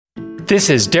This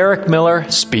is Derek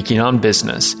Miller speaking on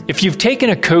business. If you've taken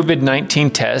a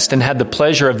COVID-19 test and had the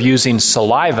pleasure of using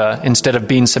saliva instead of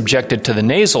being subjected to the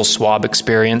nasal swab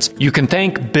experience, you can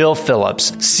thank Bill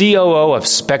Phillips, COO of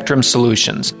Spectrum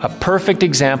Solutions, a perfect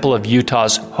example of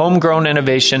Utah's homegrown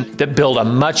innovation that built a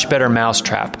much better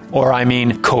mousetrap,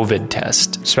 COVID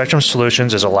test. Spectrum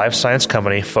Solutions is a life science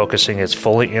company focusing its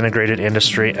fully integrated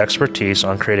industry expertise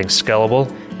on creating scalable,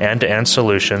 end-to-end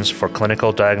solutions for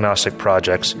clinical diagnostic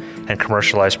projects and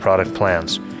commercialized product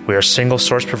plans. We are a single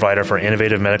source provider for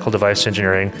innovative medical device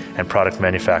engineering and product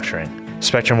manufacturing.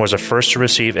 Spectrum was the first to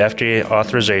receive FDA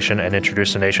authorization and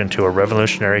introduce the nation to a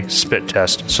revolutionary spit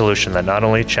test solution that not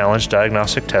only challenged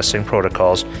diagnostic testing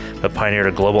protocols, but pioneered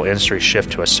a global industry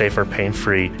shift to a safer,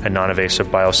 pain-free, and non-invasive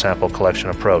biosample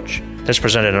collection approach. This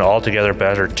presented an altogether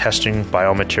better testing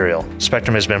biomaterial.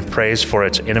 Spectrum has been praised for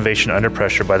its innovation under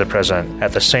pressure by the president.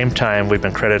 At the same time, we've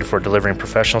been credited for delivering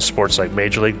professional sports like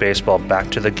Major League Baseball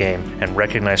back to the game and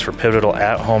recognized for pivotal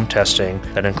at-home testing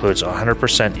that includes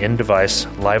 100% in-device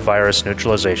live virus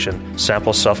neutralization,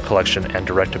 sample self-collection, and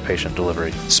direct-to-patient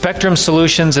delivery. Spectrum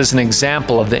Solutions is an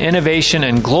example of the innovation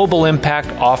and global impact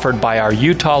offered by our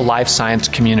Utah life science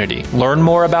community. Learn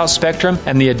more about Spectrum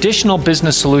and the additional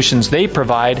business solutions they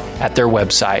provide at their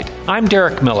website. I'm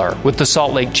Derek Miller with the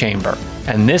Salt Lake Chamber,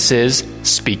 and this is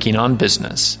Speaking on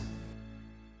Business.